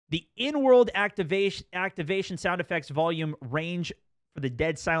The in-world activation sound effects volume range for the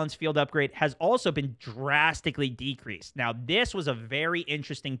Dead Silence field upgrade has also been drastically decreased. Now, this was a very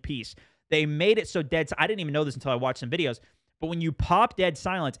interesting piece. They made it so I didn't even know this until I watched some videos, but when you pop Dead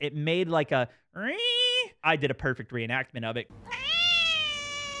Silence, it made like a... I did a perfect reenactment of it.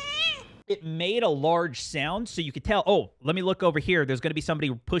 It made a large sound, so you could tell, oh, let me look over here. There's going to be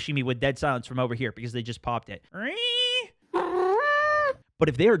somebody pushing me with Dead Silence from over here because they just popped it. But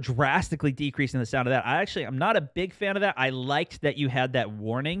if they are drastically decreasing the sound of that, I'm not a big fan of that. I liked that you had that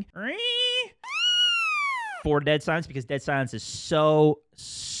warning for Dead Silence because Dead Silence is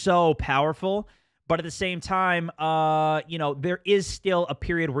so powerful. But at the same time, there is still a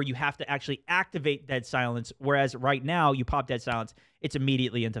period where you have to actually activate Dead Silence, whereas right now, you pop Dead Silence, it's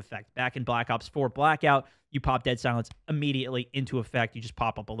immediately into effect. Back in Black Ops 4 Blackout, you pop Dead Silence immediately into effect. You just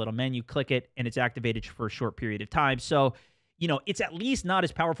pop up a little menu, click it, and it's activated for a short period of time. So, it's at least not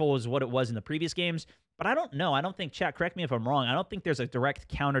as powerful as what it was in the previous games. But I don't know. I don't think, chat, correct me if I'm wrong, I don't think there's a direct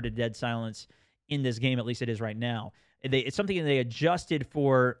counter to Dead Silence in this game, at least it is right now. It's something that they adjusted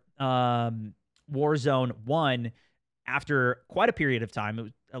for... Warzone 1, after quite a period of time,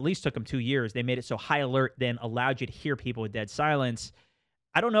 it at least took them 2 years, they made it so high alert then allowed you to hear people with Dead Silence.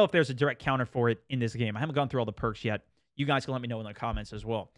 I don't know if there's a direct counter for it in this game. I haven't gone through all the perks yet. You guys can let me know in the comments as well.